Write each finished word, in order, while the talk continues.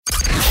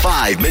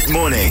5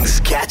 mid-mornings.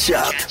 Catch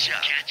up.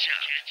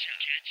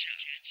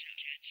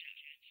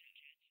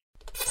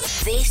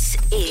 This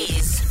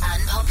is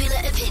Unpopular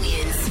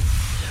Opinions.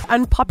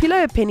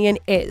 Unpopular opinion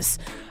is,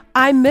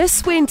 I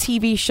miss when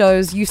TV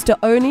shows used to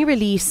only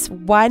release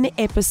one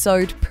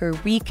episode per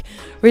week.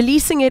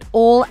 Releasing it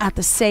all at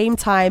the same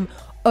time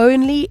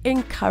only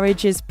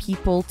encourages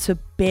people to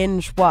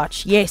binge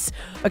watch. Yes,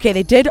 okay,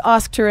 they did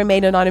ask to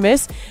remain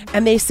anonymous,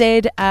 and they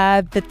said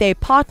that their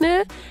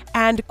partner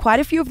and quite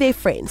a few of their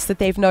friends that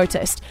they've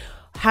noticed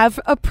have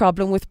a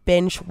problem with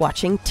binge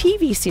watching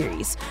TV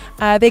series.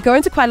 They go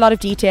into quite a lot of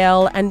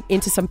detail and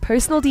into some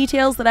personal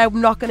details that I'm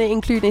not going to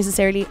include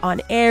necessarily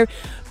on air,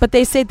 but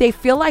they said they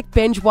feel like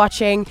binge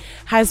watching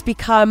has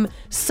become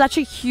such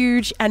a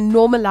huge and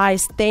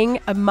normalized thing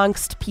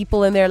amongst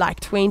people in their like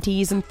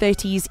 20s and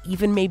 30s,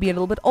 even maybe a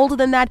little bit older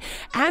than that,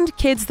 and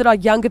kids that are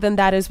younger than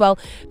that as well,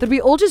 that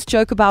we all just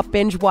joke about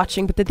binge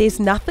watching, but that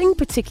there's nothing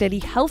particularly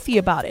healthy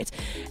about it.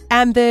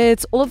 And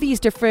that all of these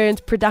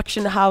different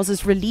production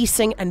houses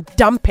releasing and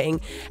dumping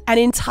an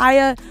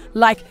entire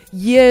like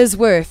year's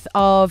worth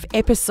of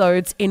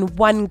episodes in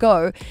one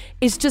go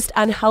is just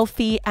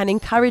unhealthy and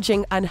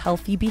encouraging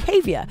unhealthy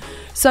behavior.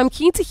 So I'm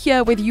keen to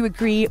hear whether you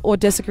agree or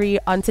disagree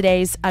on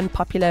today's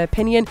unpopular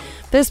opinion.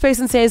 This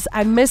person says,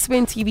 I miss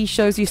when TV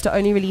shows used to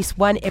only release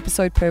one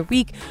episode per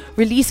week.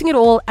 Releasing it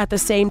all at the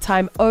same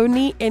time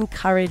only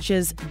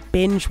encourages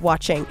binge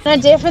watching. I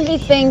definitely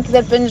think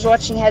that binge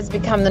watching has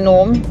become the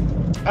norm.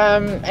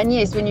 And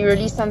yes, when you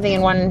release something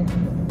in one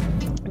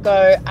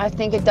go, I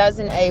think it does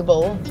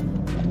enable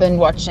binge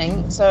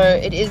watching. So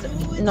it is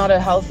not a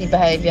healthy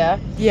behavior.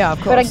 Yeah,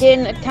 of course. But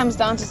again, it comes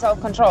down to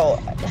self-control.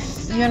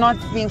 You're not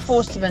being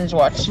forced to binge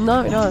watch.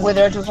 No.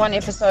 Whether it was one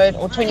episode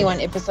or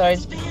 21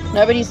 episodes,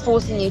 nobody's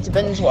forcing you to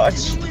binge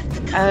watch.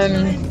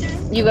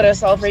 You got to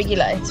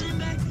self-regulate.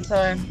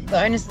 So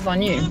the onus is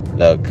on you.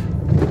 Look,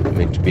 I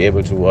mean, to be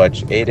able to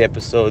watch 8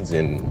 episodes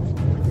in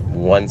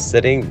one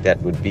sitting,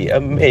 that would be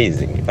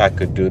amazing. If I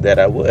could do that,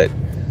 I would.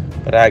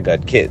 But I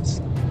got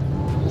kids,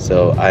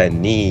 so I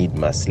need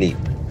my sleep.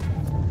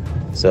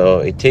 So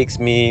it takes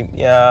me,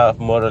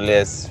 more or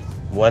less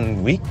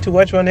 1 week to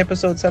watch one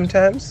episode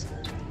sometimes,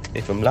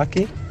 if I'm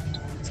lucky.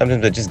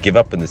 Sometimes I just give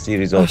up on the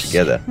series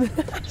altogether.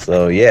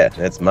 So yeah,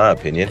 that's my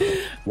opinion.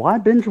 Why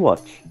binge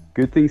watch?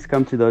 Good things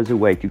come to those who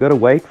wait. You got to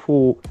wait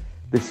for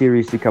the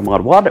series to come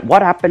out.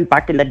 What happened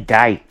back in the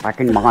day, back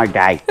in my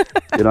day?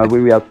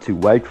 When we had to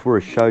wait for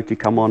a show to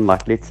come on,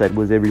 like let's say it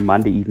was every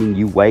Monday evening,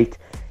 you wait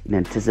in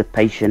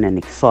anticipation and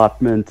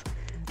excitement.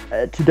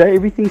 Today,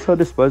 everything's so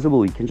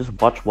disposable. You can just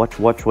watch,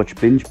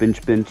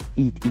 binge,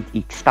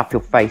 eat, stuff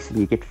your face, and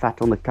you get fat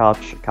on the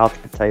couch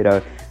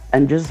potato,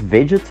 and just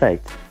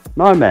vegetate.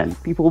 No, man.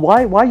 People,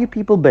 why you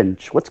people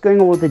binge? What's going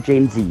on with the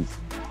Gen Zs?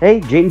 Hey,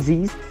 Gen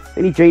Zs,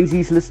 any Gen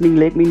Zs listening,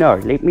 let me know.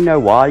 Let me know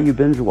why you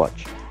binge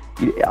watch.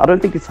 I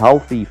don't think it's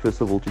healthy,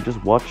 first of all, to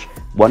just watch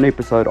one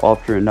episode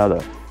after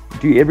another.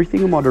 Do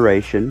everything in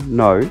moderation.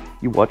 No,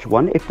 you watch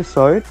one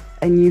episode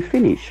and you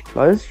finish.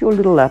 Close your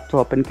little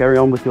laptop and carry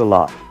on with your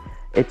life.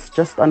 It's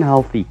just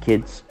unhealthy,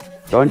 kids.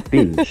 Don't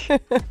binge.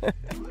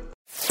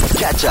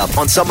 Catch up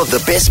on some of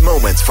the best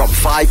moments from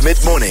 5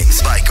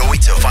 mid-mornings by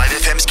going to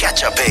 5FM's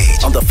catch-up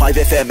page on the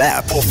 5FM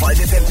app or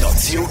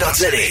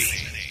 5FM.co.za.